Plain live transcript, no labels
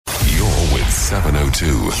702.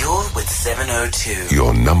 You're with 702.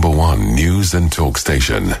 Your number one news and talk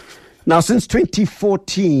station. Now, since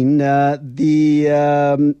 2014,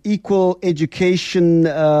 the Equal Education,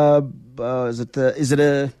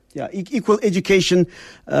 Equal Education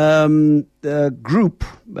group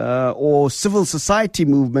or civil society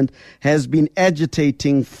movement has been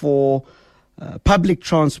agitating for public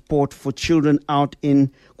transport for children out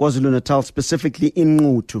in Kwa-Zulu Natal, specifically in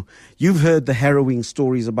Nquthu. You've heard the harrowing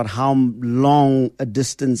stories about how long a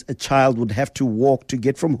distance a child would have to walk to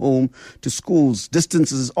get from home to schools,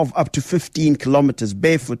 distances of up to 15 kilometers,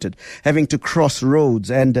 barefooted, having to cross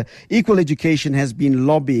roads. And Equal Education has been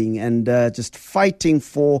lobbying and just fighting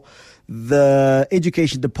for the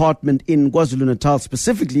education department in Kwa-Zulu Natal,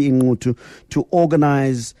 specifically in Nquthu, to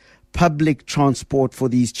organize public transport for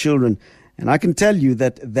these children. And I can tell you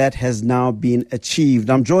that that has now been achieved.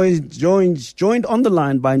 I'm joined on the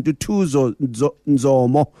line by Nquthu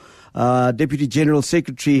Nzomo, Deputy General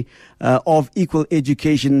Secretary of Equal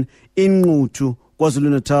Education in Nquthu, Kwa-Zulu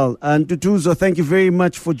Natal. And Nquthu, thank you very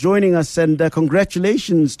much for joining us, and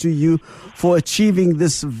congratulations to you for achieving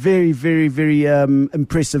this very, very, very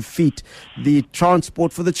impressive feat, the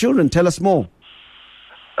transport for the children. Tell us more.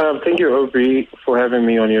 Thank you, Aubrey, for having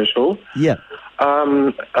me on your show. Yeah.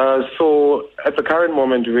 So at the current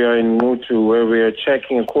moment, we are in Nquthu, where we are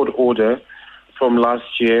checking a court order from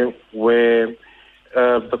last year, where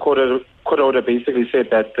the court order basically said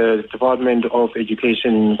that the Department of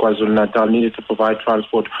Education in KwaZulu Natal needed to provide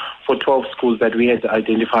transport for 12 schools that we had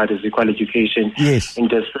identified as equal education in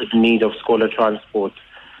desperate need of scholar transport.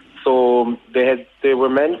 So they were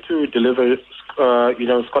meant to deliver,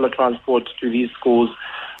 scholar transport to these schools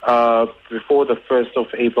before the 1st of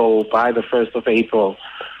April, by the 1st of April.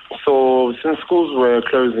 So since schools were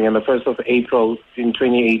closing and the 1st of April in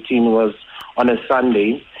 2018 was on a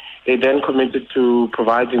Sunday, they then committed to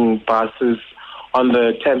providing buses on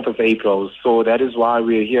the 10th of April. So that is why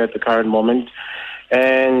we're here at the current moment.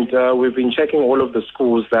 And we've been checking all of the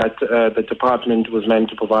schools that the department was meant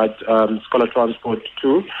to provide scholar transport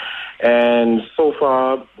to. And so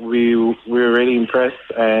far, we're really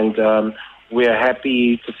impressed, and we are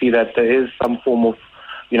happy to see that there is some form of,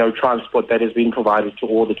 transport that is being provided to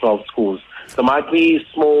all the 12 schools. There might be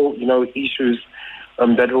small, issues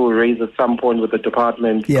that will raise at some point with the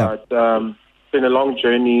department, but it's been a long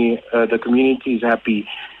journey. The community is happy,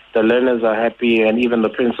 the learners are happy, and even the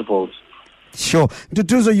principals. Sure.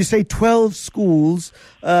 Nquthu, you say 12 schools.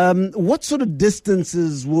 What sort of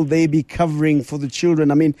distances will they be covering for the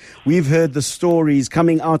children? I mean, we've heard the stories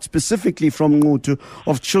coming out specifically from Nquthu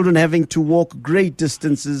of children having to walk great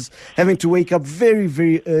distances, having to wake up very,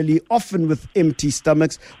 very early, often with empty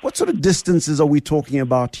stomachs. What sort of distances are we talking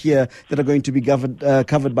about here that are going to be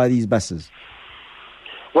covered by these buses?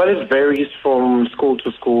 Well, it varies from school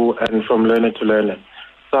to school and from learner to learner.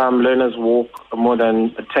 Some learners walk more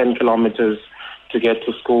than 10 kilometers to get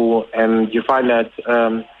to school, and you find that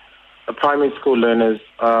primary school learners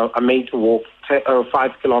are made to walk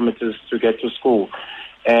 5 kilometers to get to school.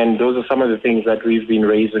 And those are some of the things that we've been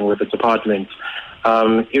raising with the department.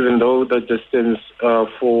 Even though the distance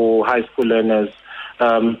for high school learners,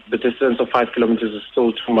 the distance of 5 kilometers is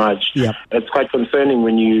still too much. Yep. It's quite concerning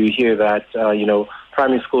when you hear that,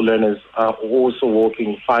 primary school learners are also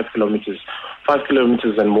walking 5 kilometers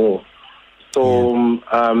and more. So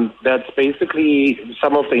that's basically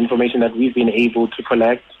some of the information that we've been able to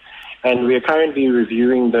collect. And we are currently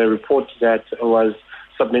reviewing the report that was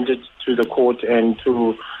submitted to the court and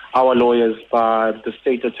to our lawyers by the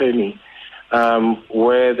state attorney,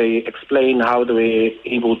 where they explain how they were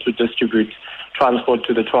able to distribute transport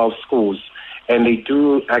to the 12 schools. And they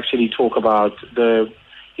do actually talk about the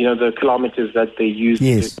kilometers that they use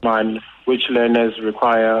to determine which learners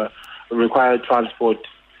require transport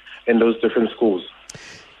in those different schools.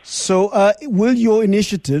 So will your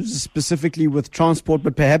initiatives, specifically with transport,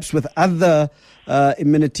 but perhaps with other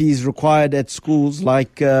amenities required at schools,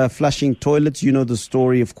 like flushing toilets, you know the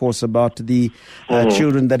story, of course, about the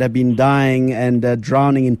children that have been dying and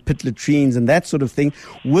drowning in pit latrines and that sort of thing,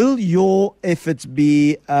 will your efforts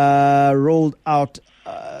be rolled out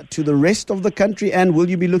to the rest of the country, and will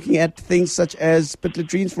you be looking at things such as pit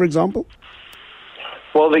latrines, for example?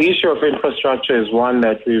 Well, the issue of infrastructure is one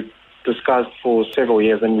that we've discussed for several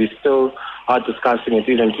years, and we still are discussing it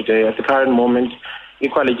even today. At the current moment,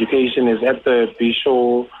 equal education is at the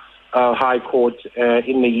Bishop High Court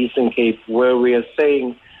in the Eastern Cape, where we are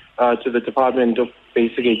saying to the Department of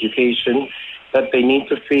Basic Education that they need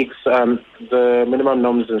to fix the minimum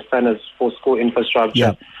norms and standards for school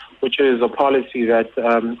infrastructure, which is a policy that,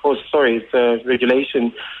 it's a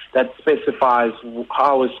regulation that specifies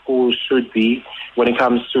how a school should be when it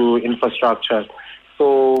comes to infrastructure.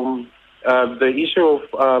 So the issue of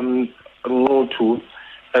Nquthu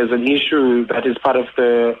is an issue that is part of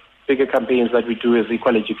the bigger campaigns that we do as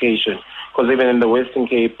equal education. Because even in the Western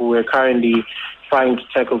Cape, we're currently trying to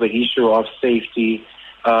tackle the issue of safety,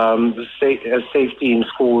 safety in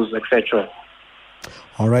schools, etc.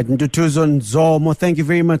 All right, Nquthu Zomo, thank you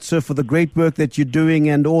very much, sir, for the great work that you're doing,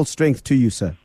 and all strength to you, sir.